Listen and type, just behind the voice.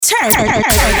Turn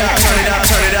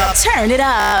it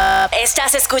up.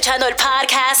 Estás escuchando el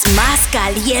podcast más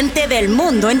caliente del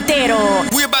mundo entero.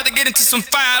 We're about to get into some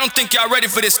fire. I don't think y'all ready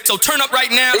for this, so turn up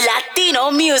right now. Latino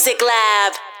Music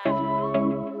Lab.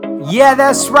 Yeah,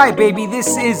 that's right, baby.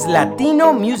 This is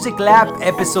Latino Music Lab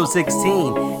episode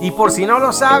 16. Y por si no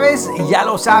lo sabes, ya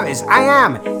lo sabes. I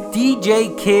am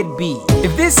DJ Kid B.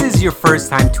 If this is your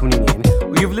first time tuning in,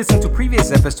 or you've listened to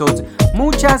previous episodes,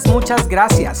 muchas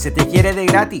gracias. Se te quiere de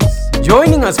gratis.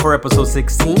 Joining us for episode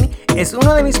 16 is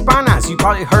uno de mis panas. You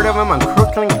probably heard of him on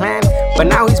Crooklyn Clan, but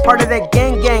now he's part of that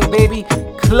gang, baby.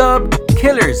 Club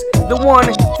Killers, the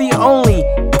one, the only,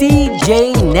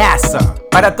 DJ NASA.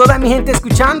 Para toda mi gente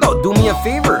escuchando, do me a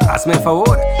favor, hazme el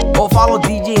favor. Go follow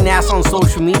DJ NASA on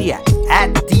social media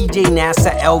at DJ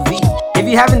NASA LV. If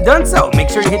you haven't done so, make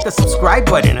sure you hit the subscribe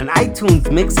button on iTunes,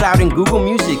 Mixcloud, and Google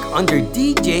Music under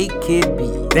DJ Kid B.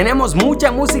 Tenemos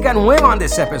mucha música nueva on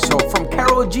this episode from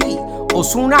Karol G,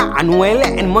 Ozuna, Anuel,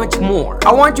 and much more.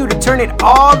 I want you to turn it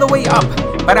all the way up.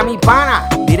 Para mi pana,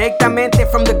 directamente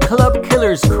from the Club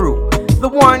Killers crew, the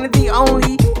one, the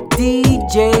only,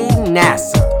 DJ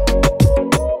NASA.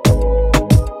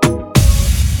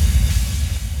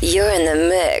 You're in the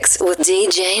mix with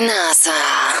DJ NASA,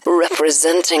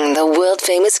 representing the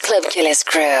world-famous Club Killers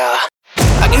crew.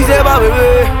 Aquí se va,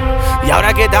 bebé, y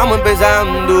ahora que estamos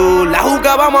empezando, la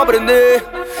juca vamos a prender,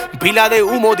 pila de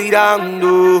humo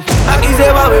tirando. Aquí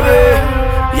se va, bebé,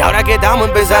 y ahora que estamos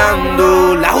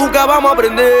empezando, la juca vamos a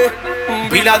prender,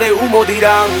 pila de humo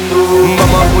tirando.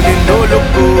 Vamos a ponernos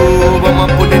loco,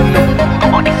 vamos a ponernos,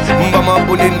 vamos a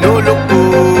ponernos loco,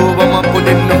 vamos a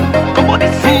ponernos,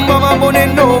 vamos a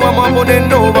ponernos, vamos a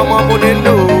ponernos, vamos a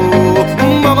ponernos,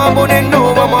 vamos a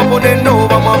ponernos, vamos a ponernos,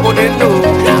 vamos a ponernos.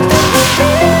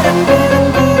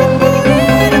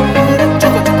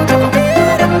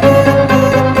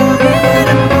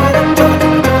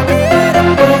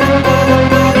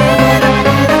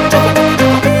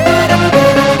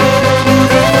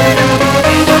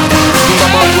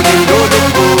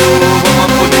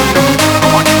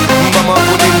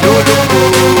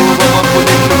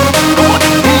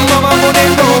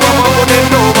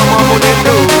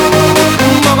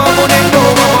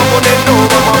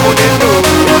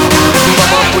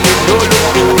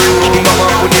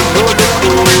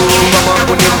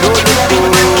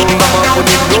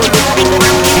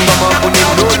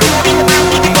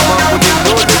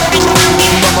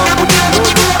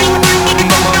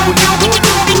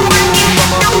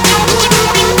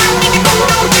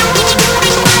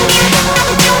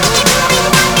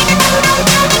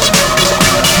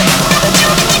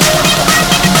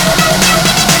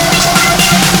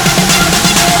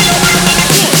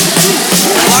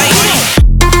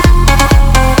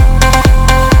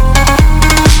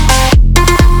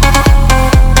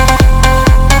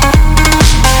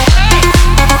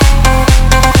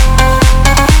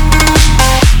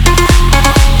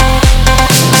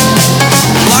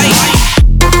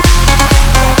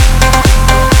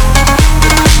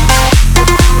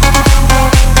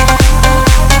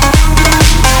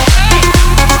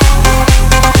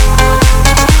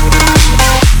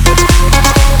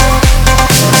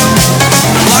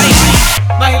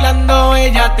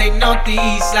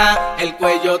 El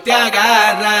cuello te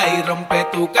agarra y rompe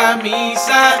tu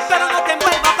camisa. Pero no te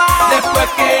muevas, no. Después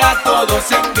que a todos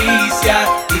se envicia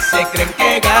y se creen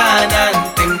que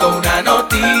ganan, tengo una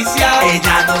noticia.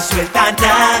 Ella no suelta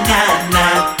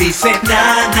na, dice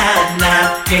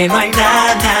na, que no hay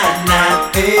na.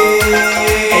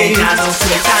 Ella no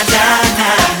suelta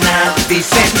na,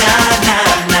 dice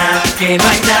na, que no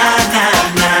hay na.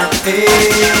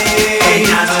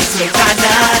 Ella no suelta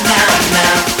na,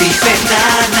 dice na,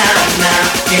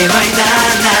 que no hay na.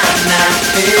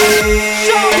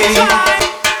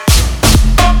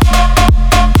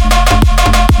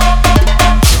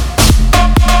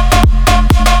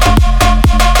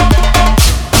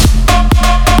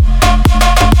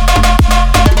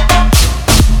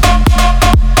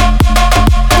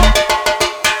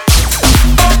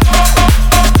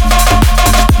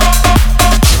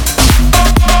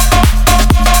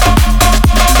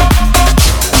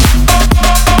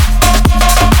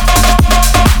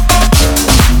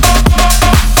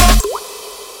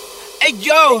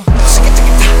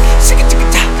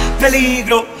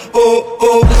 Peligro,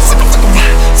 oh,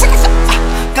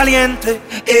 caliente,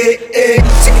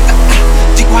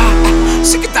 chihuahua,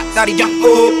 daddy young,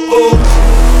 oh,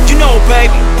 you know,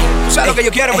 baby, sabes lo que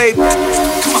yo quiero, baby. Come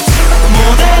on.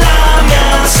 Modelame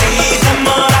así,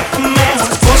 demórate mejor,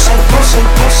 pose,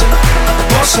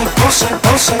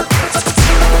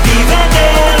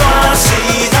 vívetelo así,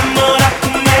 demórate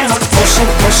mejor,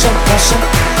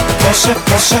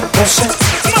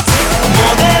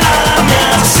 Modélame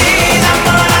así,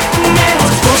 enamórame.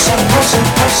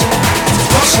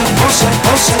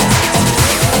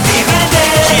 Vívete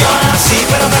yo así,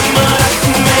 pero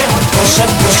enamórame.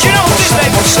 You know this,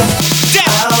 baby.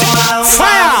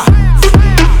 Fire!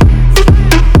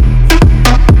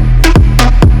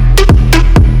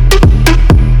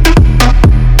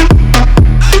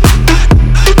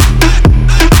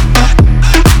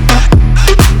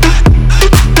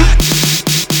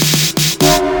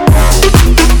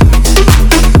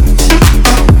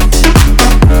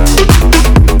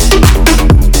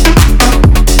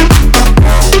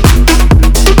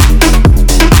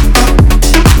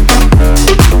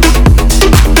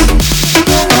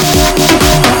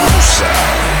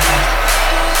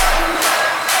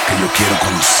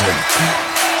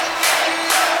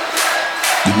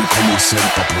 Dime cómo hacer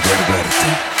para poder verte.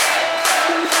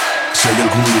 Si hay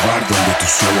algún lugar donde tú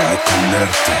suelas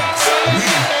esconderte.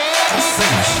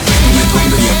 Dime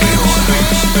dónde y a qué hora.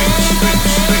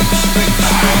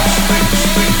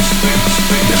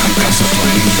 Deja en casa tu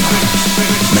amiga.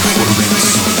 Mejor ven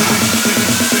sola.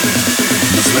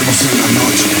 Nos vemos en la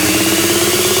noche.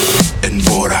 En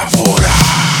Bora Bora.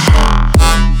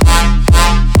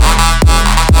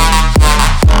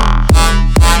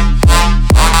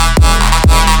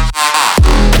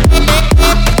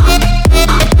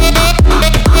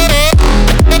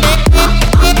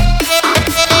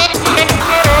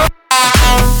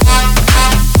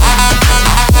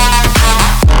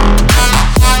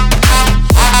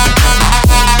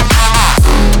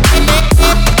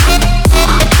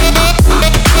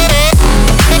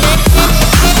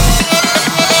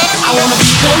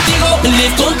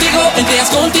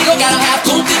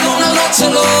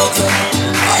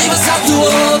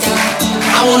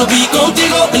 I wanna be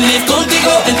contigo, live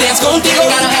contigo, and dance contigo.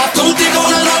 Gotta have contigo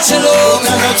una noche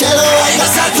loca. Ahí va a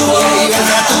estar tu boca.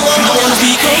 I wanna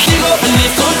be contigo,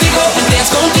 live contigo, and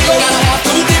dance contigo. Gotta have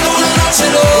contigo una noche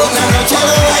loca.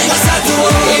 Ahí va a estar tu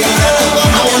boca.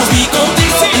 I wanna be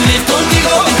contigo, live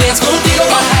contigo, and dance contigo.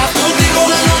 Gotta have contigo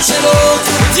una noche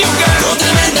loca. Con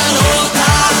tremenda nota.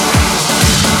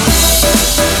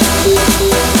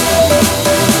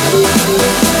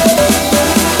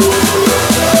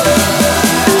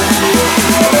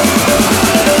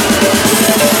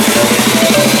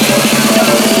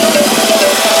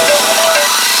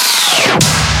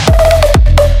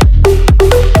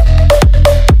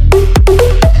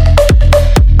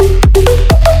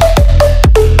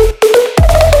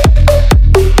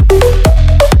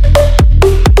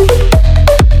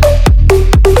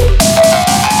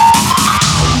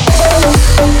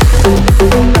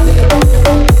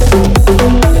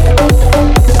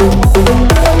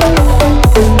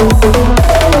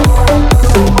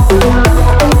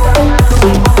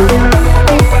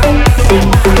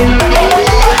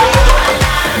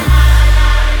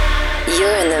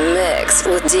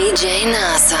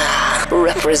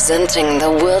 Representing the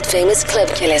world-famous Club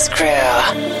Killers crew.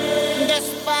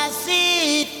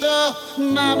 Despacito,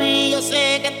 mami, yo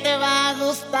sé que te va a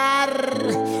gustar.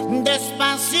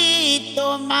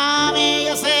 Despacito, mami,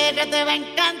 yo sé que te va a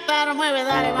encantar. Mueve,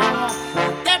 dale, vamos.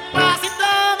 Despacito,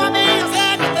 mami, yo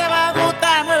sé que te va a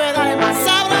gustar. Mueve, dale, más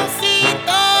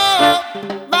sabrosito.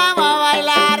 Vamos a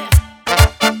bailar.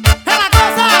 ¡Es la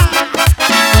cosa!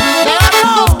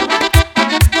 ¡Levantó!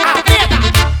 ¡Aprieta!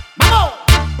 ¡Vamos!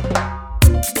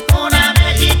 Una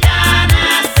mexicana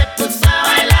se puso a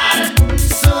bailar,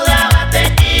 sudaba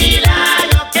tequila,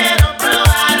 yo quiero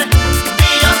probar. Y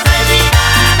yo soy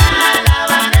vegana, la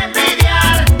van a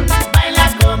envidiar. Baila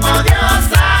como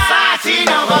diosa, así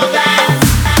no volver.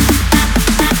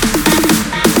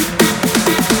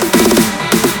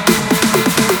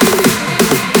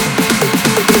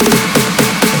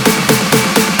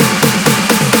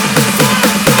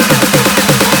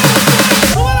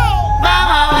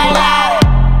 Vamos a bailar.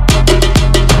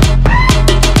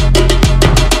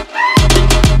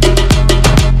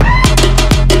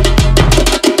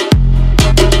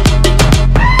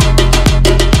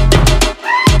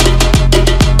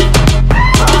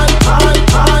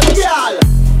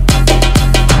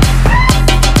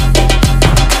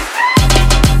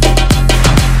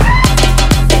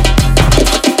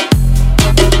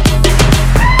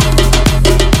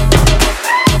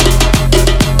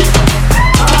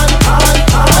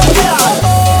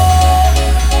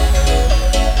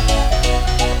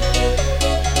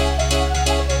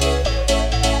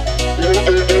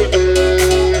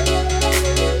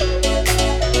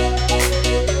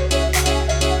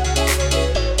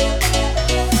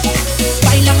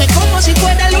 Báilame como si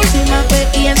fuera la última vez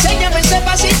y enséñame ese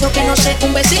pasito que no sé,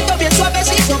 un besito bien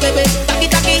suavecito, bebé. Taqui,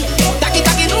 taqui, taqui.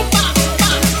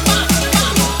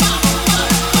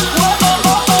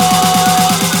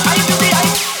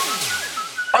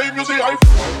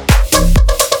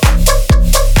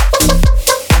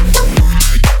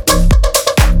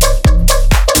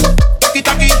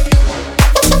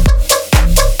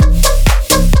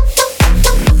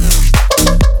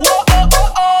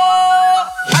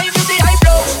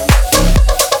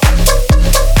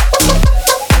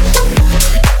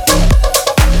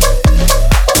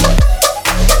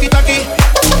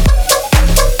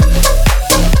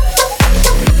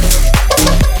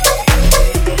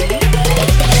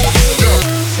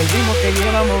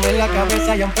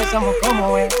 empezamos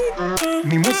como es.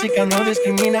 Mi música no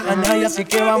discrimina a nadie, así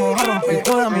que vamos a romper.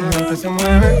 Toda mi gente se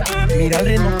mueve. Mira el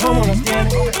ritmo como nos tiene.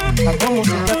 Hago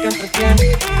música que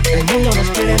entretiene. El mundo nos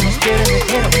quiere, me quiere.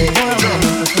 Toda mi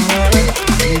gente se mueve.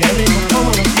 Mira el ritmo como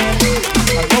nos tiene.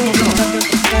 Hago música que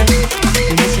entretiene.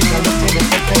 Mi música no tiene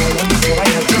efecto, la música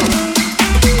baila todo.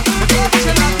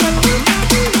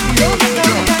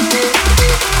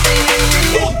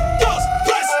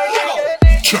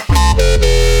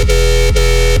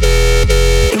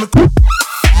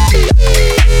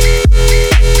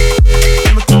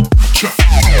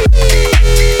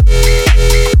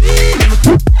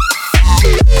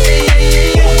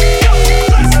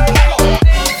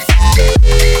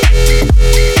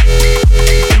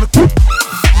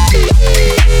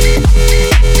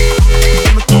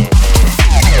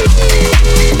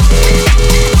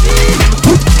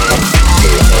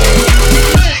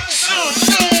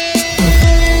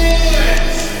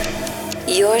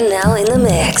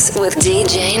 With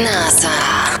DJ NASA.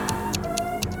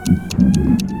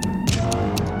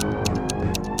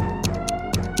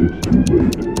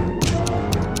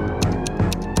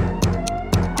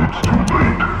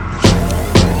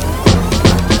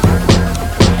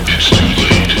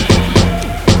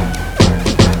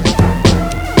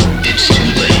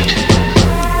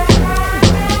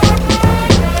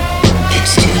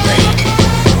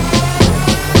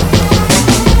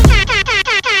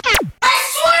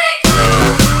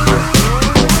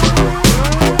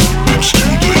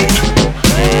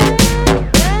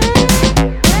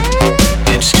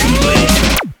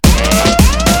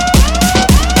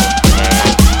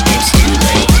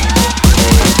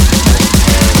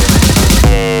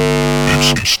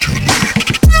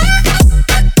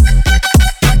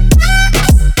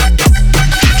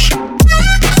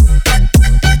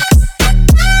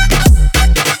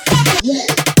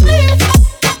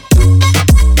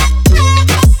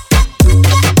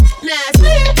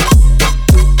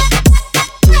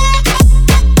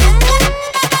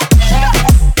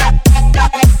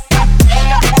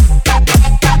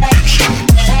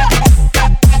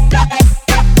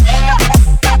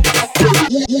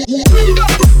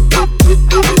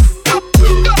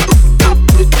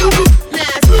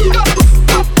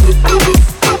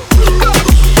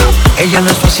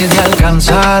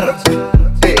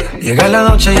 Llega la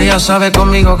noche y ella sabe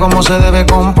conmigo cómo se debe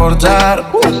comportar.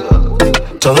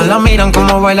 Todos la miran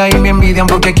como baila y me envidian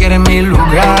porque quieren mi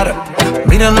lugar.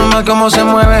 Mira nomás cómo se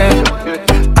mueve.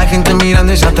 Hay gente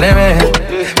mirando y se atreve.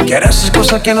 Quiere hacer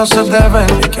cosas que no se deben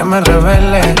y que me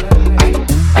revele.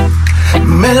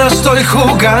 Me la estoy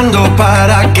jugando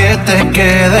para que te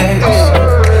quedes.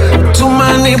 Tú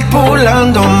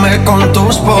manipulándome con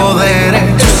tus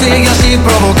poderes. Tú sigues así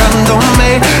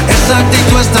provocándome. Esa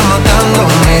actitud está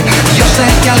matándome. Yo sé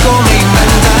que algo me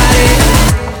inventaré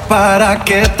para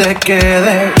que te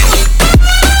quedes.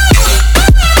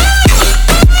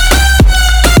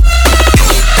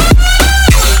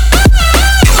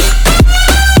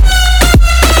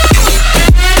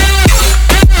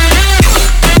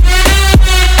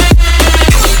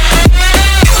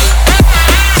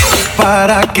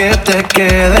 Para que te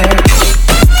quedes.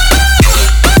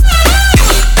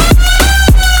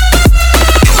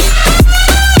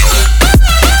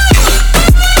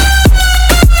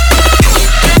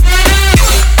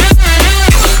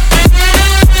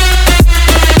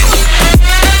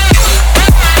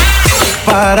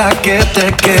 Para que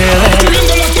te quedes.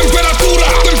 Subiendo la temperatura,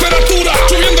 temperatura,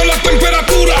 subiendo la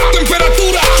temperatura,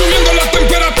 temperatura, subiendo la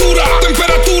temperatura,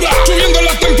 temperatura, subiendo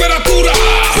la temperatura.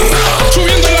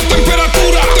 Subiendo la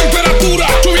temperatura, temperatura,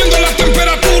 subiendo la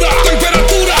temperatura,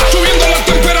 temperatura, subiendo la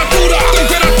temperatura,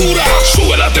 temperatura,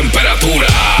 sube la temperatura.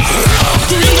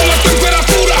 Subiendo la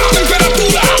temperatura,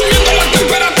 temperatura, subiendo la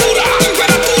temperatura,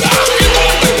 temperatura, subiendo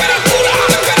la temperatura,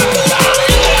 temperatura,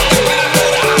 subiendo la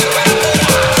temperatura, temperatura.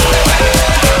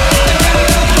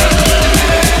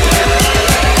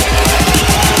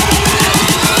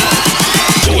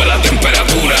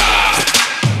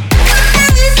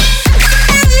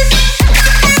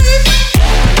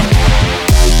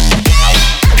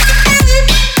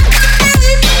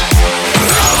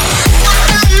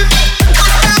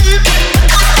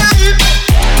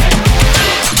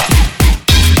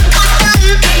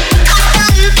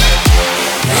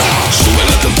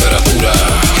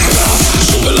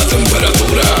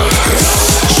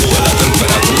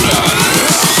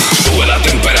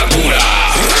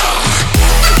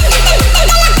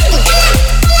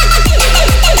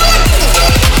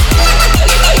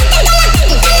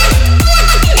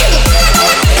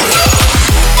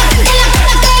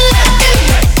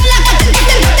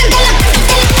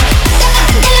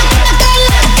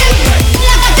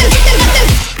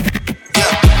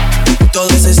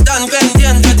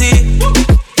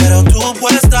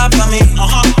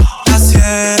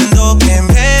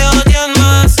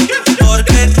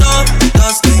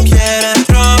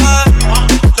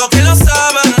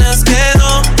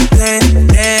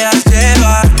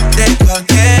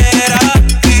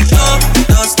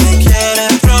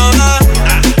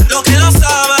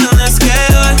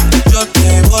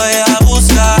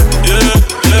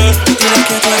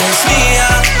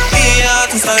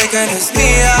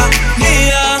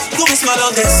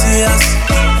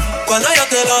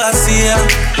 mía.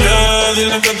 Yeah,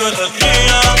 dile que tú eres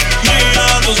mía, mía.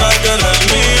 Tú sabes que eres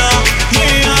mía,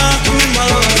 mía. Tú misma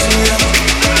lo decías,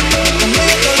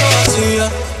 conmigo te lo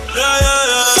hacías. Yeah, yeah,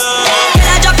 yeah, yeah. Girl,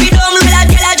 I drop it down,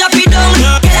 girl, I drop it down.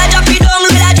 Girl, I drop it down,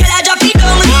 girl, I drop it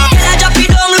down. Girl, I drop it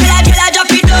down, girl, I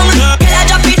drop it down. Girl, I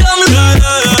drop it down, girl, I drop it down.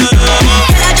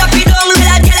 Girl, I drop it down,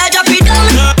 girl, I drop it down.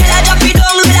 Girl, I drop it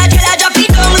down, girl, I drop it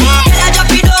down. Girl, I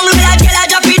drop it down, girl, I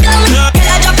drop it down. Girl,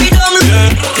 I drop it down.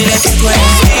 Dile que tú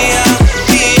eres mía,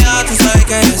 mía. Tú sabes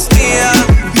que eres mía,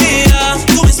 mía.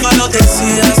 Tú misma lo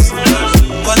decías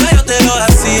cuando yo te lo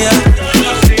hacía.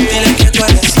 Dile que tú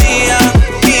eres mía,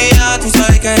 mía. Tú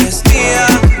sabes que eres mía,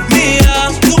 mía.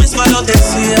 Tú misma lo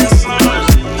decías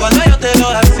cuando yo te lo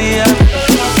hacía.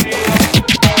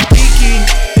 Kiki,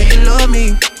 do you love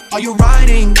me? Are you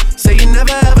riding? Say you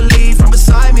never ever leave from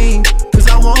beside me. Cause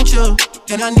I want you,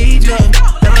 and I need you.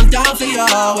 And I'm down for you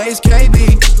always,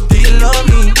 KB. Do you love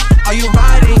me? Are you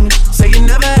riding? Say you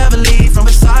never ever leave from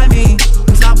beside me.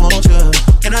 Cause I want you,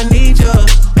 and I need you.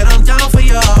 And I'm down for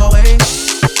you always.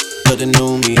 So the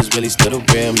new me is really still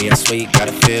the real me. I swear you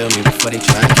gotta feel me before they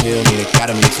try and kill me. They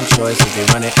gotta make some choices. They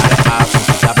running out of options.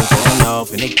 They dropping falling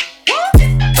off and they.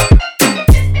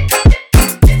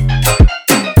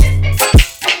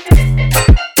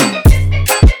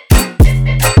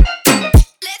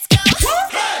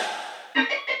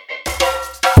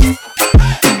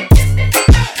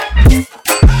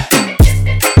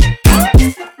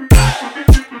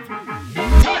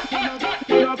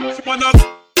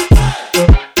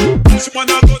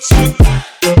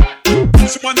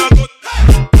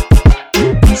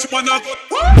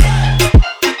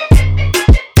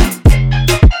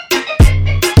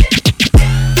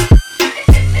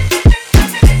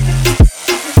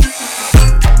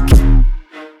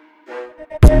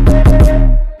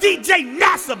 DJ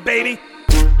NASA, baby.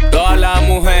 Todas las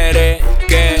mujeres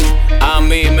que a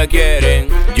mí me quieren,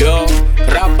 yo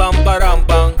rapam param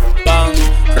pam pam,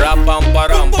 rapam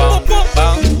param pam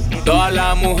pam. Todas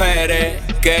las mujeres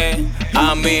que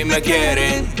a mí me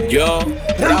quieren, yo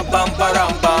rapam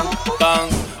param pam pam,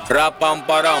 rapam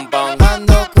param pam.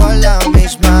 Ando con la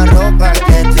misma ropa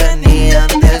que tenía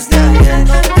antes de ayer.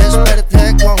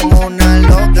 Desperté con una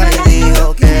loca y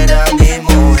dijo que era mi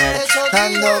mujer.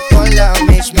 Ando con la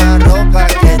misma ropa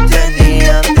que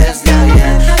tenía antes de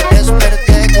ayer.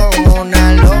 Desperté con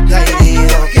una loca y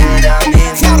dijo que era mi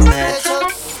mujer.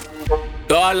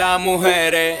 Todas las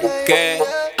mujeres que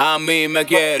a mí me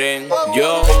quieren,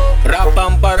 yo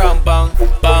rapam param pam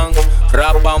pam,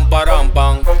 rapam param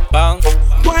pam pam.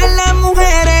 Con las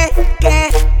mujeres que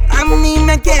a mí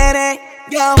me quieren,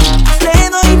 yo te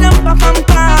doy la pam pam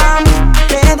pam,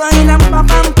 te doy la pam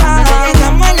pam pam.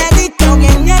 Llegamos al ladito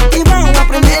bien activado a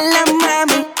prender la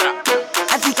mami.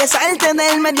 Así que salte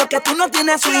del medio que tú no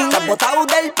tienes swing. Estás botado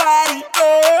del party.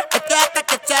 Es que hasta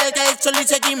que salga el sol y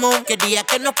seguimos. Quería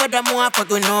que nos fuéramos a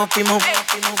fuego y nos fuimos.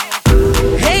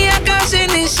 Ella casi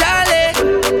ni sale,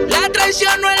 la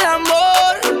traición no el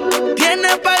amor.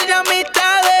 Tiene par de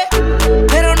amistades,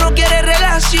 pero no quiere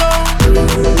relación.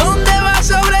 Donde va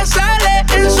sobresale,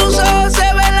 en sus ojos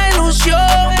se ve la ilusión.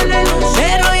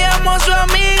 Pero llamó a su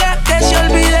amiga que se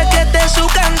olvide que esta es su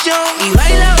canción. Y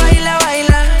baila, baila,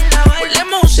 baila, ponle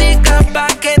música pa'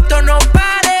 que esto no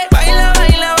pare. Baila,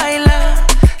 baila, baila,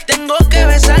 tengo que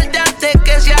besarte antes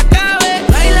que se acabe.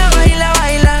 Baila, baila,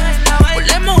 baila,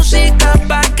 ponle música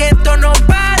pa' que esto no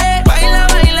pare. Baila,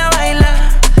 baila,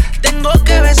 baila, tengo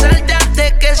que besarte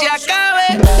antes que se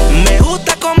acabe. Me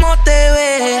gusta cómo te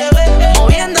ves,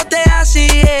 moviéndote así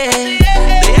es,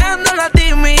 dejando la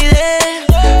timidez.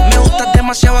 Me gustas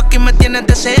demasiado, aquí me tienes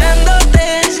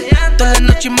deseándote, toda la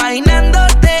noche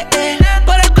imaginándote,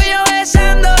 por el cuello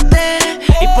besándote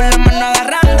y por la mano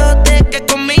agarrándote. Que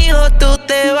conmigo tú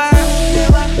te vas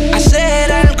a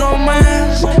hacer algo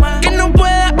más que no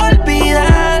puedas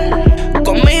olvidar.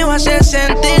 Conmigo hacer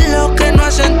sentir lo que no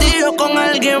has sentido con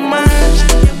alguien más.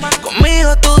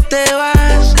 Conmigo tú te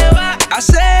vas a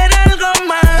hacer algo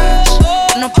más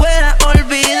que no puedas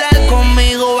olvidar.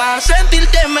 Conmigo vas a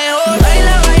sentirte mejor.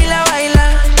 Baila, baila, baila,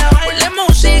 ponle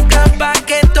música pa'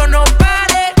 que esto no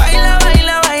pare. Baila,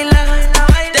 baila, baila,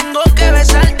 tengo que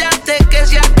besarte antes que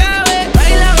se acabe.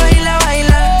 Baila, baila,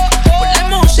 baila, ponle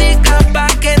música pa'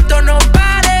 que esto no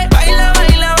pare. Baila,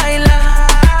 baila,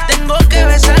 baila, tengo que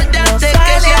besarte antes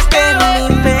que se acabe. En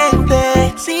mi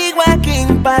mente sigo aquí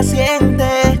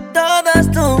impaciente,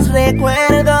 todos tus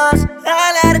recuerdos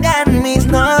alargan mis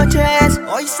noches.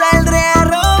 Hoy saldré a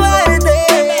robarte.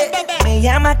 Me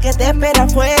llama que te espera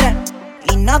afuera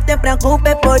y no te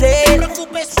preocupes por él.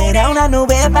 Será una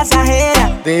nube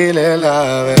pasajera. Dile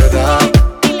la verdad,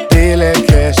 dile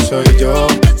que soy yo,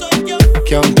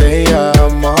 que aún te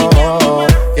llamo.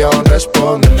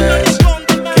 respondes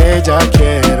que ya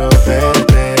quiero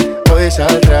verte. Hoy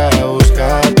saldré a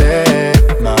buscarte.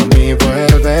 Mami,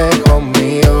 vuelve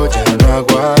conmigo, ya no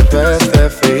aguanto este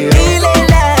frío. Dile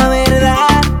la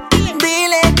verdad,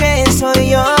 dile que soy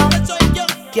yo,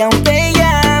 que aún te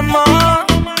llamo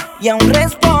y aún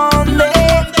responde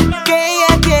que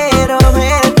ya quiero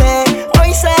verte.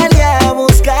 Hoy salí a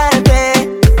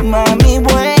buscarte. Mami,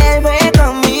 vuelve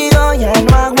conmigo, ya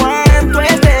no aguanto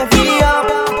este frío.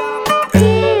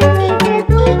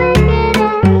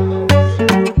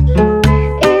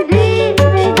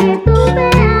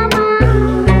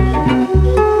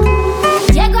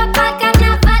 Llego pa'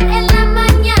 carnaval en la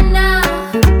mañana.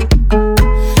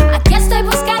 Aquí estoy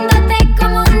buscándote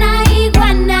como una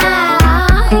iguana.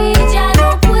 Y ya no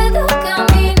puedo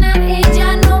caminar, y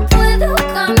ya no puedo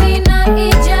caminar, y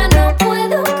ya no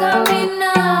puedo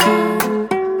caminar.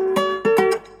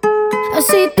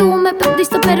 Así tú me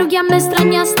perdiste, pero ya me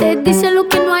extrañaste. Díselo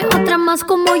que no hay otra más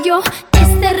como yo.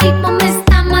 Este ritmo me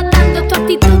está matando, tu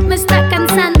actitud me está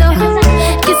cansando.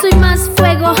 Yo soy más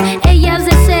fuego, ella es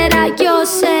de cera. Yo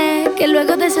sé que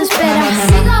luego desespera.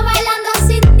 Sigo bailando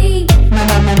sin ti.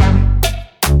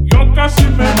 Yo casi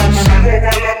me sigo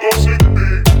bailando sin ti.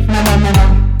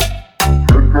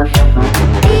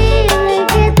 Dile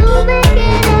que tú me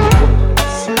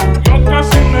quieres. Yo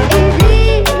casi me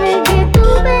Dile que tú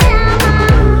me amas.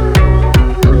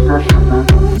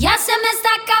 Ya se me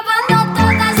está acabando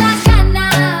todas las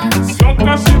ganas. Yo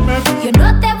casi me Yo no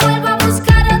te vuelvo a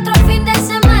buscar otro fin de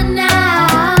semana.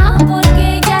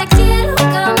 Porque ya quiero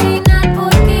caminar,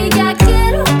 porque ya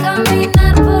quiero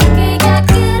caminar, porque ya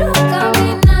quiero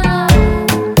caminar.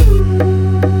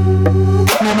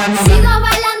 Sigo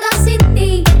bailando sin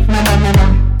ti.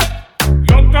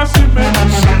 Yo casi me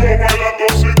sigo bailando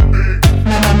sin ti.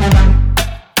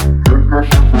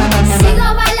 Sigo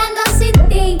bailando sin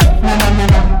ti.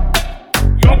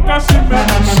 Yo casi me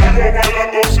sigo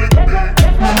bailando sin ti.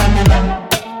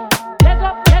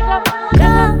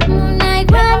 Como una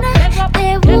iguana, te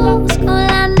busco en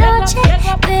la noche,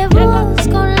 te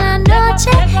busco en la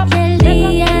noche y el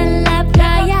día en la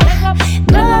playa.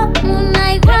 Como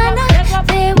una iguana,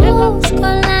 te busco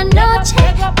en la noche,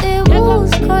 te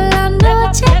busco en la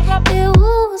noche, te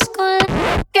busco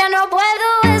que no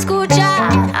puedo escuchar.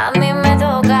 A mí me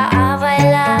toca a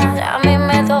bailar, a mí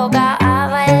me toca a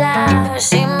bailar,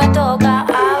 sí me toca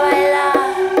a bailar.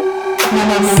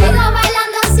 Sigo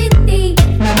bailando sin ti.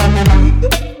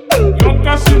 Yo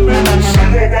casi me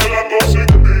sigo bailando sin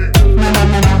ti.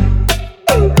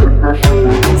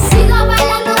 Sigo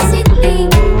bailando sin ti.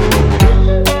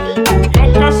 Yo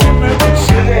casi me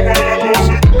sigo bailando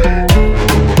sin ti.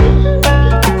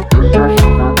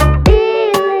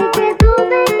 Dile que tú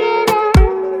me quieres.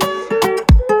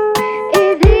 Y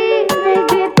dile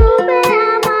que tú me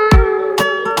amas.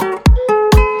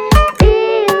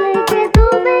 Dile que tú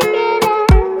me quieres.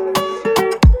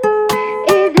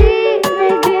 Y dile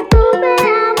que tú me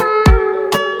amas.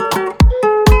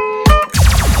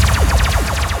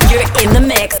 You're in the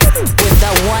mix with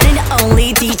the one and only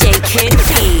DJ Kid B.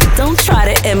 Don't try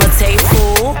to imitate,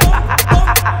 fool.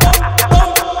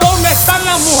 ¿Dónde están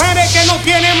las mujeres que no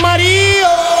tienen marido?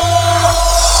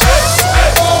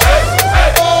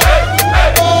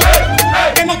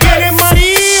 Que no tienen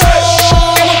marido,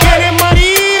 que no tienen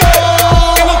marido,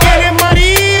 que no tienen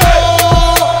marido.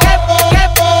 ¡Qué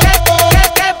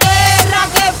perra,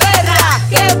 qué perra!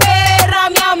 ¡Qué perra,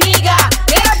 mi amiga!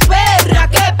 ¡Qué perra,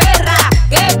 qué perra!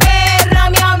 ¡Qué perra,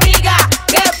 mi amiga!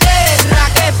 ¡Qué perra,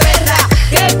 qué perra!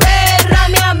 ¡Qué perra,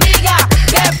 mi amiga!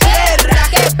 ¡Qué perra,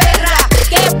 qué perra!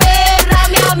 ¡Qué perra,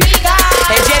 mi amiga!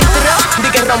 Ella entró, di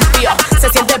que rompió. Se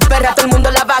siente perra, todo el mundo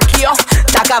la vaquió.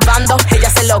 Está acabando, ella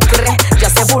se lo cree. Ya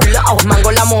se burló,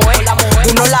 mango la mujer.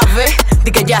 Uno la ve,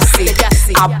 di que ya sí.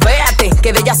 Apéate,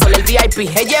 que de ella solo el VIP.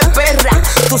 Ella es perra,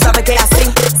 tú sabes que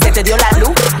así se te dio la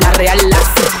luz, la real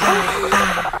lazo.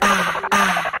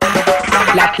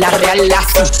 La real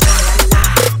lazo.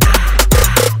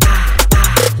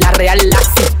 La real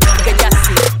lazo. Que ya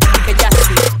sí, que ya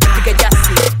sí, que ya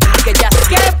sí, que ya sí.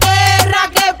 ¡Qué perra,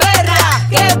 qué perra!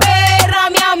 ¡Qué perra,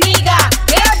 mi amiga!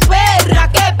 ¡Qué perra,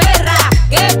 qué perra!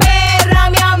 ¡Qué perra,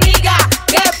 mi amiga!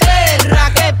 ¡Qué perra,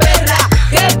 qué perra!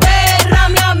 ¡Qué perra,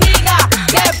 mi amiga!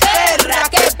 ¡Qué perra,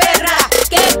 qué perra!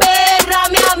 ¡Qué perra,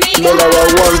 mi amiga! No la va a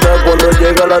aguantar cuando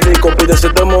llega la disco. Pide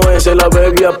 7 moes, la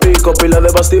vega y a pico. Pila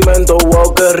de bastimento,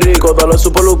 wow, qué rico. Dale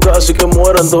su peluca así que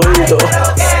mueran toditos.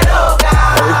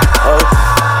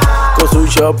 Con su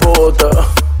chapota.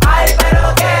 Ay,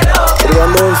 pero qué loca.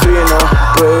 Tirando en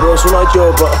fina, pero es una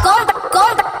chopa.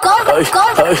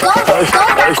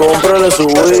 Cómprale su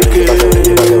wiki.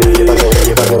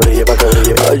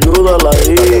 Ayúdala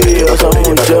ahí a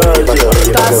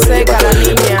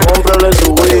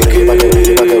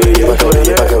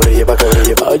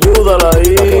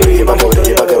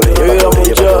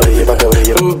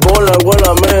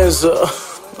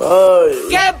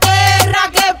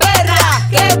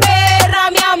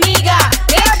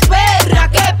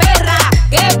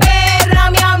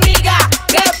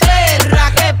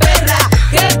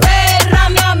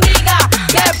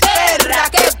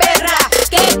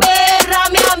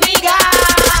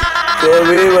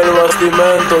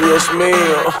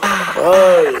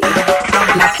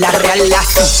La real la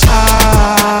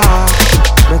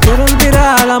me quieren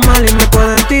tirar a la mal y me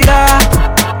pueden tirar.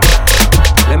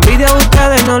 La envidia de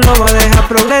ustedes no lo va a dejar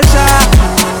progresar.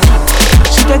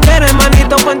 Si te quieres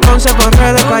manito, pues entonces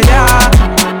corre de pa' allá.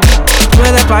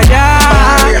 Ruede pa' allá.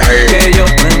 Que yo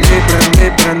prendí.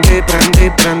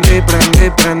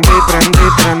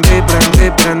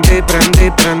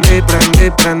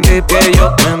 Que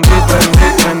yo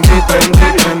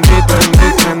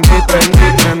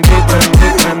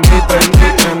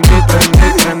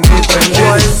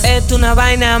es una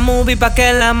vaina movie pa'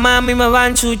 que la mami me va a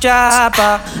enchuchar,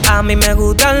 pa. A mí me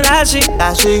gustan las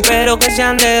pero que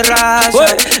sean de raza.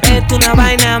 Es una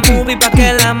vaina movie pa'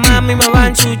 que la mami me va a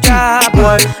enchuchar,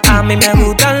 pa. A mí me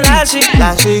gustan las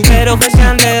pero que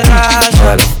sean de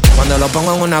raza. Cuando lo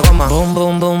pongo en una goma, boom,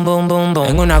 boom, boom, boom, boom, boom.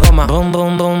 En una goma, boom,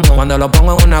 boom, boom, boom. Cuando lo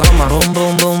pongo en una goma, boom,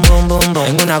 boom, boom, boom, boom, boom.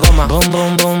 En una goma, boom,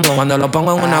 boom, boom, boom. Cuando lo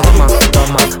pongo en una goma,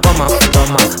 toma, toma,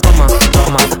 toma, toma,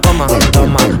 toma, toma,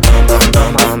 toma,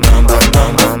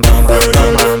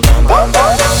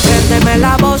 préndeme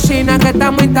la bocina que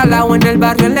estamos instalados en el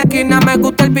barrio en la esquina. Me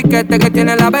gusta el piquete que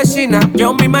tiene la vecina.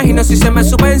 Yo me imagino si se me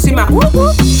sube encima.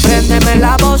 Préndeme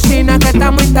la bocina que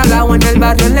estamos instalados en el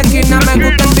barrio en la esquina. Me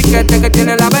gusta el piquete que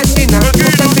tiene la vecina. Me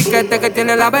gusta el piquete que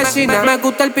tiene la vecina. Me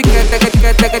gusta el piquete que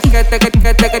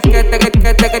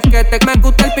me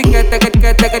gusta el piquete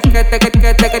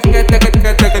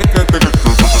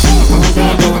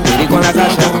y con la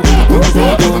casa.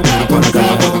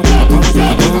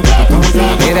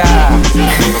 Mira,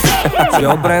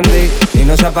 yo prendí y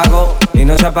no se apagó, y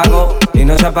no se apagó, y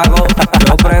no se apagó.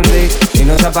 Yo prendí y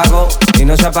no se apagó, y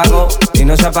no se apagó, y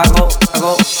no se apagó.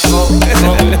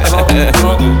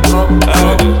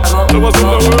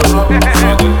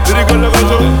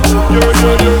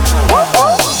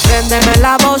 Préndeme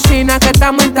la bocina que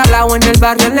estamos instalados en el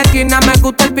barrio en la esquina. Me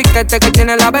gusta el piquete que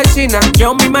tiene la vecina.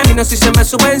 Yo me imagino si se me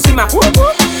sube encima.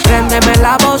 Préndeme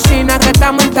la bocina que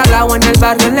estamos instalados en el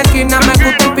barrio en la esquina. Me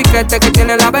gusta el piquete que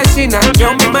tiene la vecina.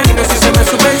 Yo me imagino si se me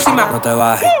sube encima. No te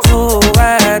bajes,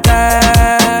 súbete.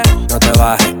 No te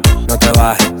bajes, no te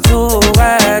bajes,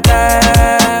 súbete.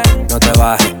 No te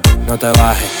bajes, no te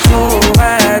bajes,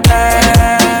 súbete.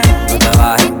 No te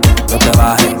bajes, no te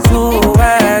bajes,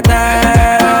 súbete.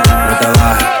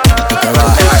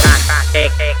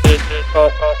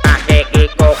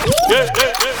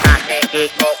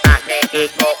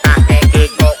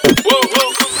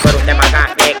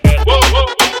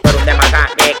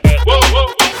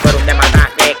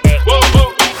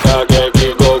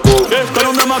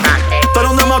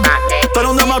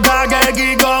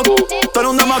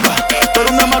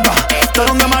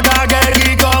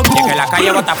 Que la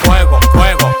calle bota fuego,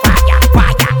 fuego, falla,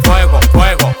 falla, fuego,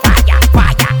 fuego, falla,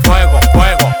 falla, fuego,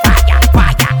 fuego, falla,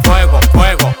 falla, fuego,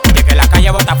 fuego. Que la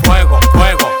calle bota fuego,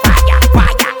 fuego, falla,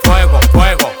 falla, fuego,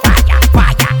 fuego, falla,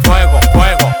 falla, fuego,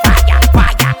 fuego, falla,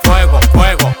 falla, fuego,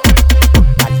 fuego.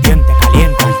 Al diente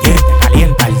calienta, al diente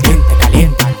calienta, al diente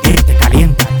calienta, al diente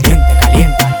calienta, al diente calienta,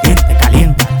 al diente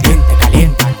calienta, al diente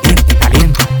calienta, al diente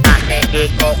calienta.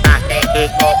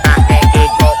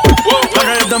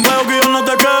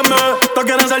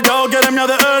 Quieren ser yo, quieren mi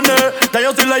ADN. Ya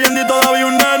yo soy leyenda y todavía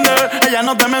un nene. Ella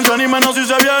no te menciona y menos si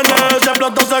se viene. Si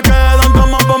explota se quedan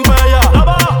como Pompeya.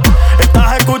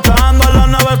 Estás escuchando a la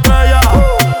nueva estrella.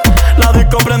 La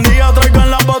disco prendida,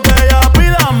 traigan la botella.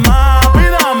 Pidan más,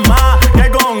 que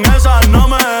con esa no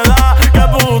me da. Que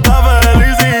puta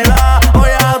felicidad,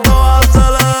 hoy a todas se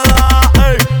le da.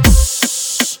 Ey,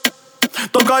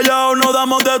 toca callado, no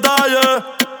damos detalles.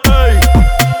 Ey,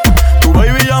 tu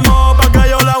baby llamó pa' que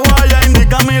yo la guaya.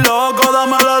 Indica mi loco,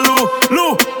 dame la luz.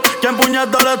 ¿Quién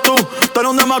puñeta eres tú? Tú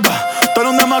eres un de Maca, tú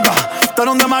eres un de Maca, tú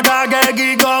eres un de Maca que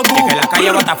Kikoku. Que la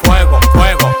calle bota fuego,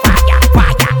 fuego, falla,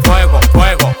 falla, fuego,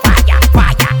 fuego, falla,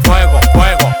 falla, fuego,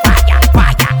 fuego, falla,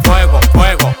 falla, fuego,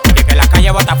 fuego. Que la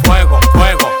calle bota fuego,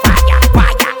 fuego, falla,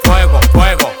 falla, fuego,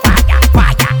 fuego, falla,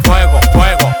 falla, fuego,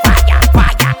 fuego, falla,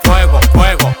 falla, fuego,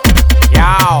 fuego.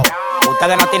 Yao,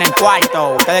 ustedes no tienen cuarto,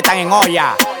 ustedes están en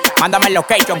olla. Mándame el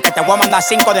location que te voy a mandar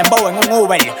 5 dembow en un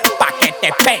Uber pa' que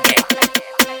te pegue.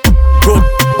 Good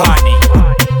Bunny,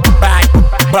 Bad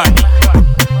Bunny,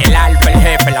 el alfa, el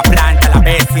jefe, la planta, la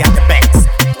bestia, the best.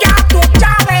 ¡Ya tú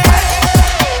sabes!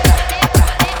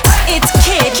 It's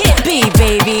Kid B,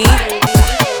 baby.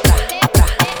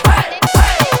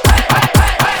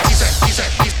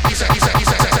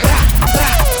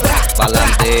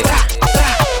 Balante,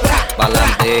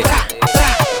 balante,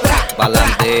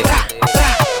 balante,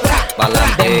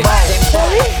 balante.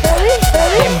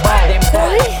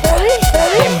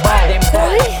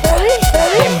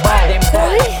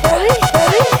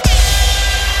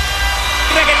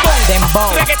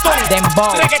 dembow, reggaetón,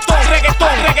 dembow, reggaetón,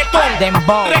 reggaetón, reggaetón,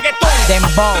 dembow, reggaetón,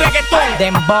 dembow, reggaetón,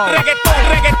 dembow, reggaetón,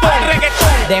 reggaetón,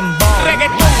 reggaetón, dembow,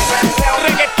 reggaetón,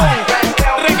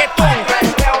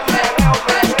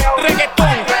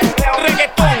 reggaetón, reggaetón,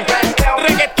 reggaetón, reggaetón,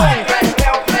 reggaetón.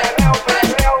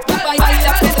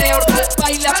 Baila perreo,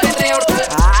 baila perreo.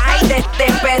 Ay, de este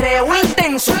perreo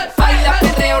intenso. Baila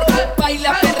perreo,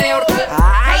 baila perreo.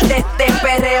 Ay, de este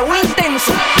perreo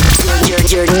intenso.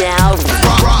 You're now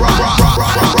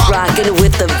rocking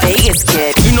with the Vegas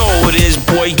Kid. You know who it is,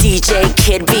 boy. DJ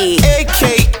Kid B,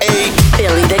 AKA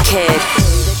Billy the Kid.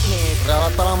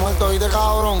 Arrebata la muerte, oíste,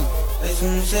 cabrón. Es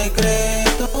un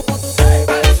secreto,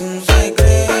 es un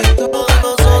secreto. De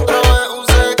nosotros es un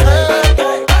secreto.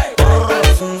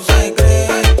 Es un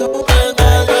secreto, Que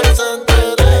nadie se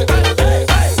entere.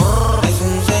 es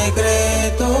un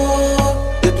secreto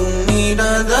de tu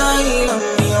mirada y la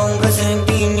mía, un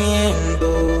resentimiento.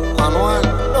 Manuel,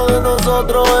 lo de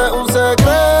nosotros es un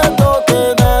secreto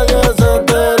que nadie se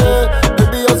entere.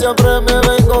 Baby, yo siempre me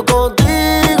vengo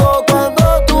contigo cuando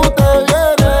tú te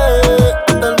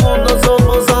vienes. Del mundo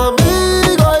somos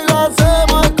amigos y lo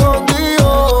hacemos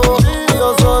escondidos. Y yo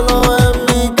solo en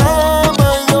mi cama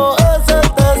y yo es el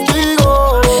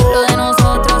testigo. Lo de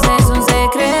nosotros es un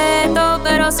secreto,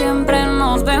 pero siempre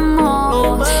nos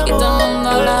vemos. Y todo el mundo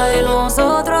habla de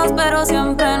nosotros, pero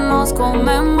siempre nos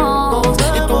comemos.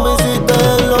 Y tú me hiciste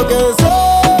enloquecer,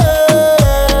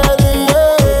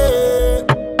 yeah.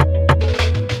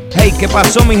 Hey, ¿qué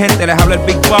pasó, mi gente? Les habla el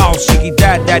Big Boss,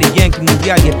 Chiquitá, Daddy Yankee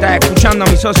Mundial. Y está escuchando a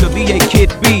mi socio DJ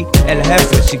Kid B, el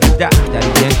jefe, Chiquitá,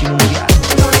 Daddy Yankee Mundial.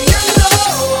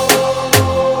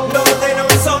 Lo de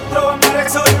nosotros vamos a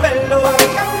resolverlo.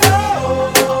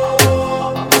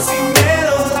 Sin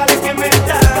miedo, dale que me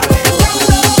da.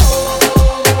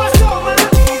 ¿Qué pasó, ma?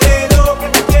 Y de lo que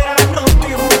tú quieras no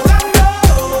estoy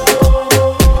jugando.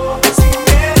 Sin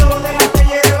miedo, déjate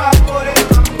llevar por el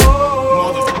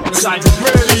tambor.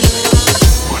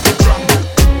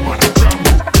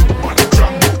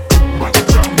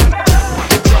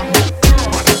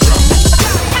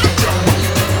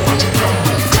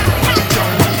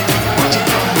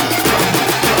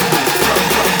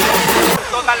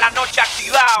 toda la noche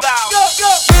activado.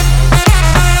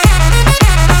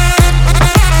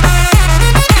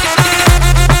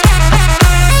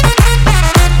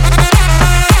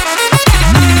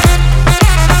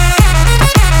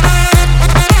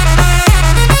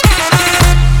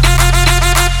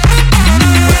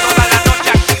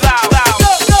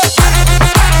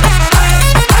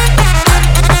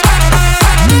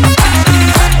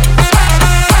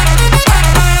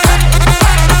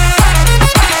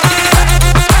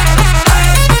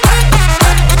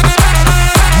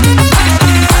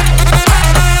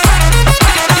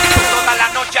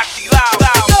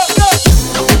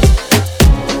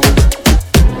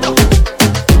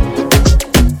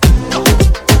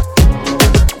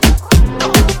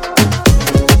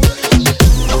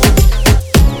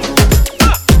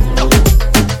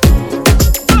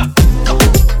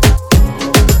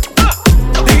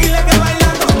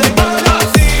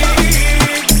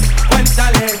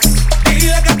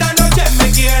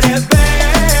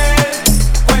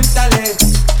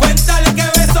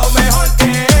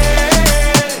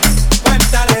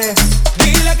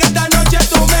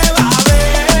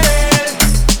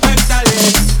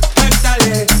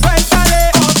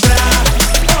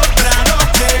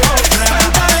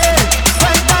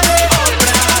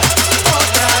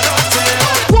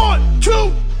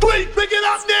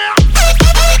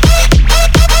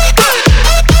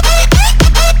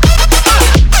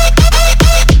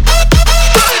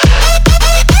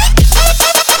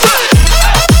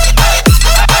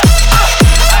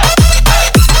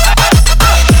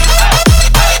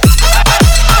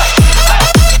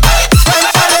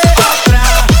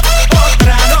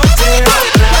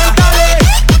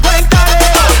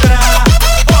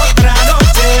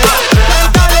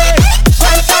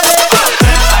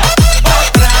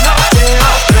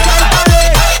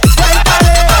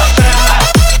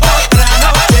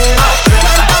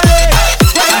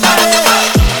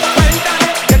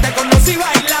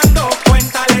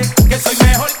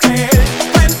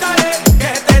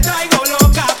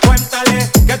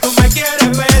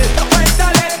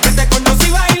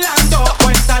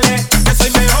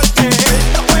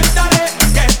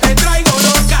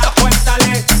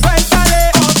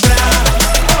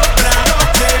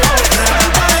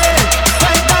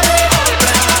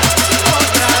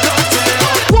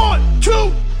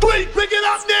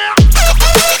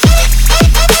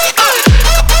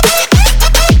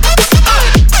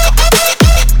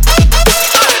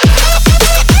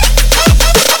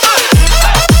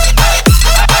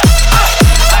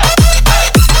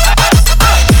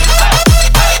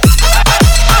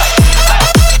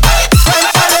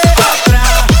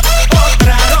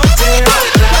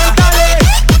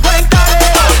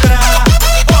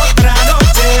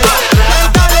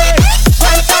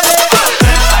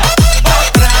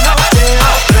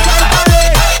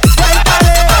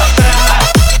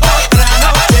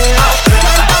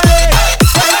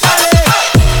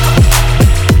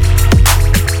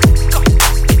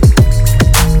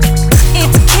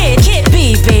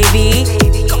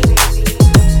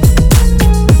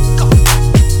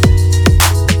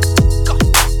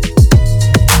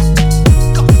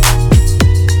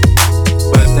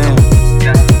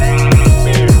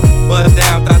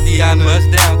 Bust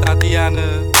down, Tatiana.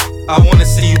 I wanna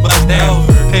see you bust down.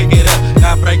 Pick it up,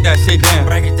 now break that shit down.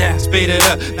 Break it down, speed it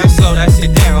up, now slow that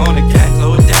shit down on the cat.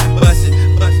 Slow it down, bust it,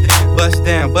 bust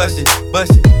down, bust it,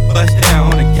 bust it, bust down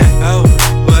on the cat.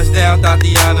 Bust down,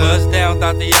 Tatiana. Bust down,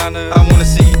 Tatiana. I wanna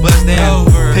see you bust down.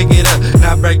 Pick it up,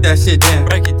 now break that shit down.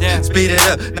 Break it down, speed it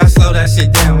up, now slow that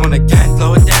shit down on the cat.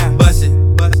 Slow it down, bust it,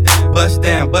 bust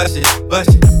down, bust it, bust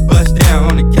it, bust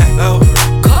down on the cat.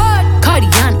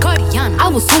 Cardiana. I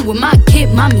was home with my kid,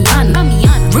 Mamiana.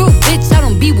 Real bitch, I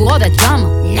don't be with all that drama.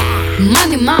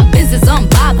 Minding my business, I'm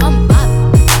Bob.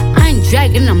 I ain't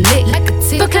dragging, I'm lit like a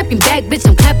tick. But clapping back, bitch,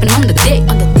 I'm clapping on the dick.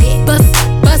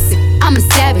 Bust it, I'm a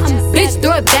savage. Bitch,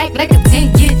 throw it back like a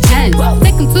 10-year challenge.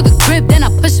 Take him to the crib, then I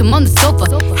push him on the sofa.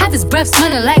 Have his breath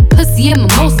smelling like pussy and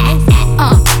mimosa.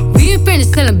 We ain't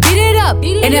finished, tell him beat it up.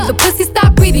 And if the pussy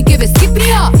stop breathing, give it, skip it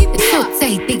up. It's so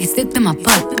tight, think it slipped in my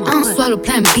butt. I don't swallow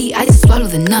plan B, I just swallow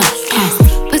the nut.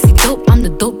 Pussy dope, I'm the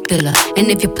dope dealer. And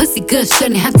if your pussy good,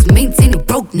 shouldn't have to maintain a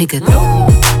broke nigga.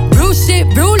 Real shit,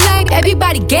 real life,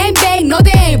 everybody gang bang, no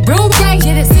they ain't real right.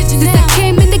 Yeah, since I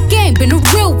came in the game, been a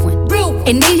real one.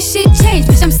 And ain't shit changed,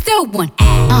 bitch, I'm still one.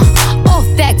 All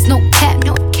facts, no cap.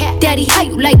 Daddy, how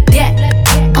you like that?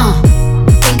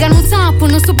 Ain't got no time for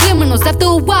no subliminals. After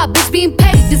a while, bitch, being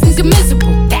petty, this means you're miserable.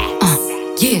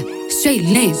 Yeah, straight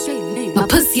lame. My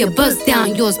pussy a bust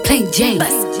down, yours plain Jane.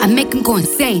 I make him go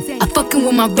insane. I fucking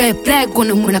with my red flag on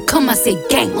him. When I come, I say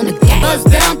gang on the gang. Bust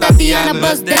down, Tatiana,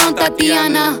 bust down,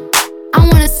 Tatiana. I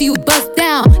wanna see you bust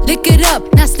down. Lick it up,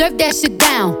 now slurp that shit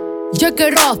down. Jerk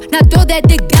it off, now throw that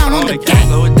dick down on the gang.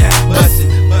 Slow it down, bust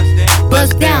it,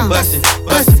 bust down,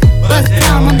 bust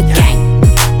down on the gang.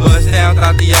 Bust down,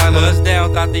 Tatiana. Bust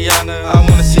down, Tatiana. I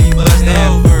wanna see you bust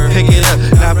down. Pick it up,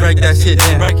 now break that shit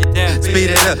down. Break it down,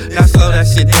 speed it up, now slow that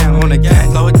shit down on the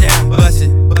gang. Slow it down, bust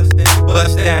it, bust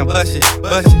down, bust it,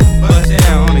 bust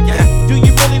down on the gang. Do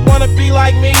you really wanna be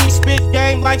like me? Spit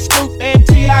game like Snoop and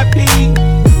T.I.P.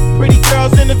 Pretty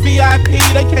girls in the VIP,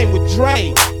 they came with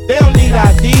Dre. They don't need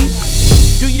ID.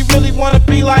 Do you really wanna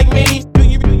be like me?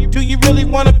 Do you really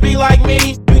wanna be like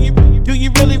me? Do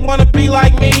you really wanna be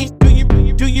like me?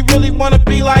 Do you really wanna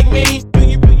be like me?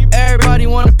 Everybody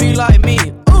wanna be like me.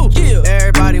 Ooh, yeah.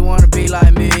 Everybody wanna be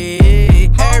like me.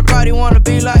 Everybody wanna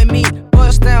be like me.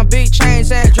 Bust down big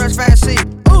chains and dress fancy.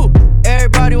 Ooh,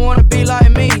 everybody wanna be like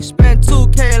me. Spent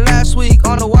 2K last week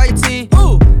on a white tee.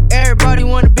 Ooh, everybody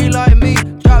wanna be like me.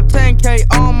 Drop 10K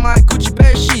on my Gucci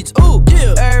bed sheets. Ooh,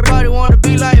 yeah. Everybody wanna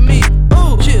be like me.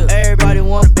 Ooh, yeah. Everybody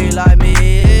wanna be like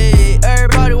me.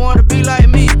 Everybody wanna be like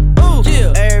me. Ooh,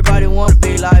 yeah. Everybody wanna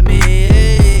be like me.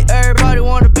 Everybody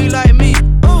wanna be like me.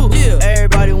 Ooh, yeah.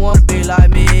 Everybody wanna be like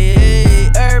me.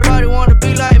 Everybody wanna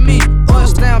be like me.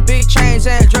 Bust down big chains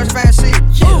and dress fancy.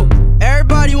 Ooh,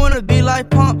 everybody wanna be like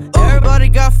Pump. Everybody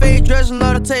got fake dress and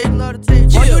love to tape.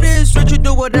 All you did is switch, you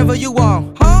do whatever you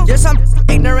want. Huh? Yes, I'm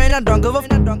ignorant, I don't give a f.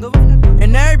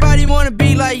 And everybody wanna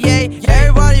be like Ye.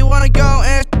 Everybody wanna go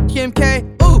and Kim K.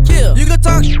 Ooh, yeah. You can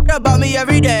talk shit about me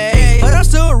every day, but I'm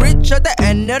still rich at the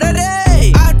end of the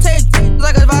day. I take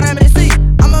like a vitamin C.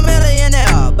 I'm a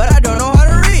millionaire, but I don't know how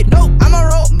to read. Nope, I'm a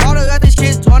role model that these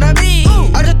kids wanna be.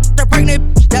 I just a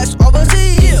pregnant bitch that's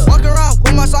overseas. Walk around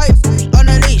with my side on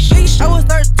a leash. I was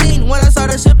 13 when I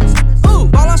started sipping. Ooh,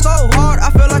 ballin' so hard, I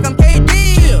feel like I'm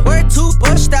KD. Wear 2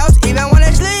 bush styles even when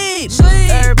I sleep.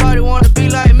 Everybody wanna be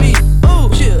like me. Ooh,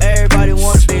 everybody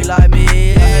wanna be like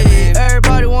me.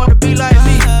 Everybody wanna be like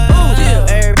me. Ooh,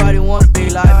 everybody wanna be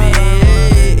like me.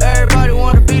 Everybody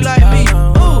wanna be like me.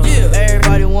 Ooh,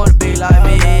 everybody wanna be like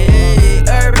me.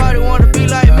 Everybody wanna be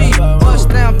like me. Bust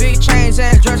down big chains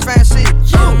and dress fancy.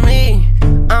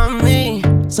 I'm me.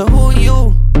 So who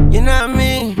you? You're not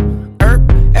me.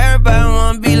 Everybody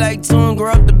wanna be like Toon,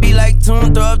 grow up to be like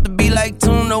Toon, throw up to be like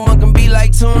Toon. No one can be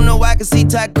like Toon. No, I can see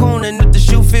Tycoon, and if the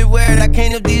shoe fit, wear it. I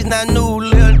can't if these not new.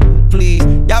 Little please,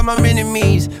 y'all my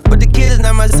enemies, but the kid is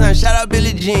not my son. Shout out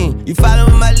Billie Jean. You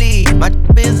following my lead? My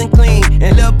isn't clean,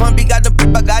 and Lil Pumpy got the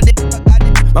I got it.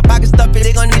 My pocket stuffed,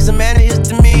 they gon' need some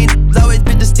antihistamine. Always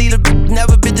been the stealer,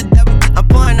 never been the devil. I'm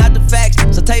pouring out the facts,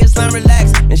 so tell your son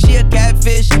relax. And she a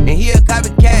catfish, and he a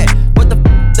copycat. What the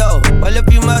f though? Well,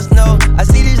 if you must know, I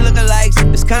see these lookalikes,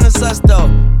 it's kinda sus though.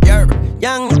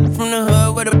 Young from the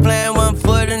hood with a plan, 1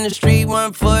 foot in the street,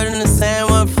 1 foot in the sand,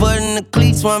 1 foot in the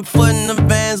cleats, 1 foot in the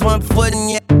Vans, 1 foot in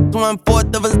your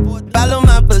 1/4 of us. Follow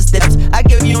my footsteps, I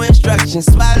give you instructions,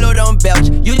 swallow, don't belch.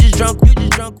 You just drunk.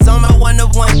 It's on my 1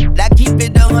 of 1. I keep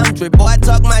it 100. Boy, I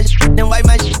talk my shit, then wipe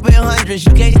my shit with hundreds.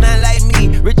 You can't smell like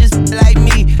me, riches like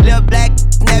me. Lil' black,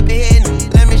 snappy head.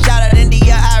 Let me shout out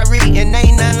India, Irie, and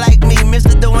ain't nothing like me.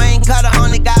 Mr. Dwayne Carter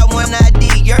only got 1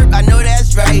 ID. I know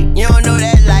that's right, you don't know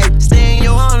that life. Stay in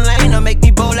your own lane, I'm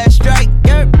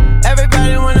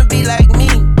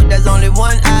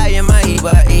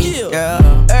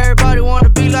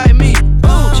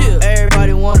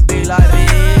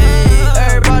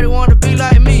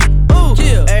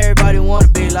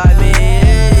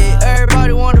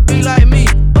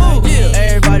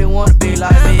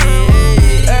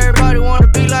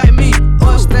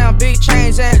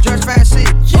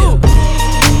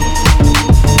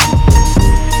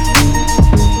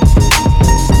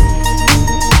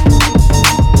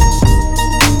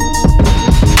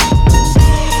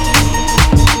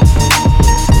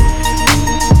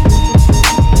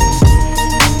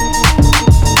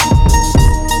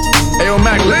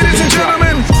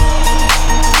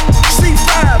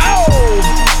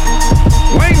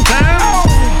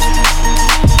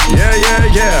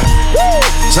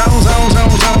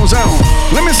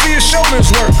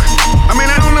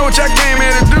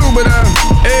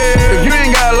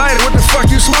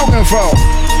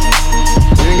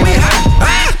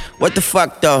What the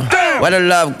fuck though? Where the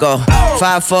love go?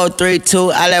 5, 4, 3,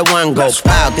 2, I let one go.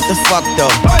 Wow, get the fuck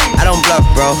though. I don't bluff,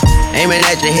 bro. Aiming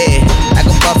at your head like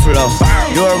a buffalo.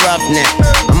 You a roughneck,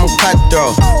 I'm a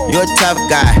cutthroat. You a tough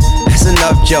guy. That's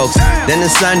enough jokes. Then the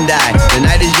sun died. The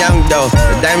night is young though.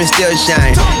 The diamonds still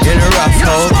shine in a rough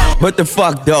hole. What the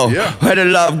fuck though? Where the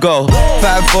love go?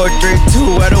 5, 4, 3,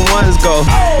 2, where the ones go?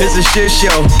 It's a shit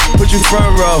show. Put you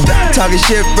front row. Talking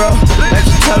shit, bro. Let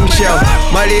your tongue show.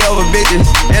 Money over bitches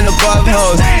and above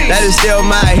hoes. That is still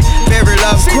my favorite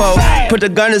love quote. Put the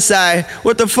gun aside.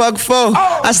 What the fuck for?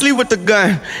 I sleep with the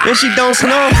gun and she don't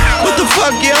snow. What the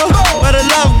fuck, yo? Where the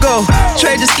love go?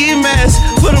 Trade the ski mask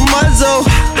for the muzzle.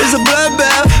 It's a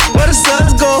bloodbath. Where the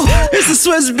suns go? It's the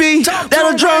Swiss beat. That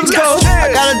the drums go. I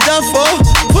got a duffel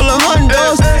full of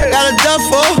hundos. I got a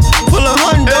duffel full of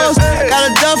hundos. I got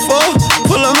a duffel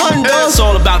full of hundos. It's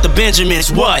all about the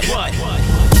Benjamins. What?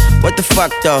 What the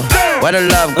fuck though? Where the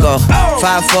love go?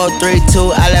 5, 4, 3,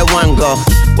 2, I let one go.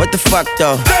 What the fuck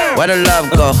though? Where the love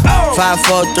go? 5,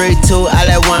 4, 3, 2, I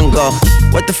let one go.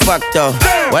 What the fuck though?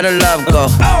 Where the love go?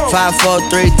 5, 4,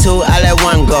 3, 2, I let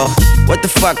one go. What the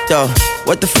fuck though?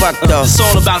 What the fuck though? It's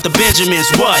all about the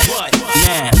Benjamins. What?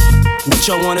 Now, what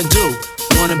y'all wanna do?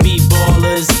 Wanna be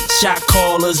ballers, shot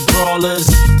callers, brawlers,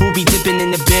 who be dipping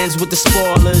in the Benz with the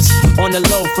spoilers. On the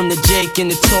low from the Jake and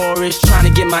the Taurus, trying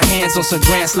to get my hands on some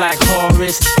grants like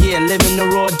Horace. Yeah, living the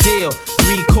raw deal,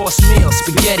 3-course meal,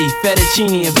 spaghetti,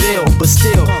 fettuccine and veal. But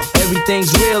still,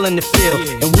 everything's real in the field,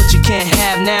 and what you can't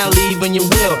have now, leave when you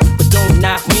will. But don't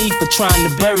knock me for trying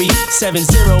to bury 7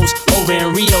 zeros over in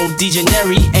Rio de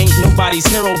Janeiro. Ain't nobody's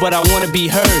hero, but I wanna be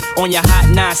heard on your hot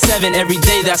 9-7 every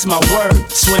day, that's my word.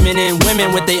 Swimming in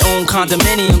women with their own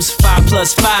condominiums,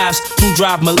 5+5s who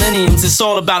drive millenniums. It's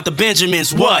all about the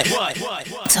Benjamins. What?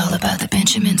 It's all about the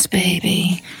Benjamins,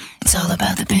 baby. It's all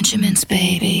about the Benjamins,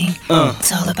 baby.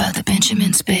 It's all about the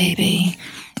Benjamins, baby.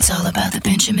 It's all about the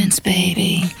Benjamins,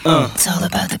 baby. It's all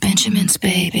about the Benjamins,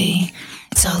 baby.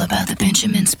 It's all about the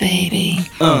Benjamins, baby.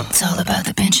 It's all about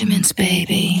the Benjamins,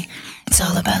 baby. It's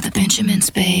all about the Benjamins,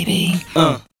 baby.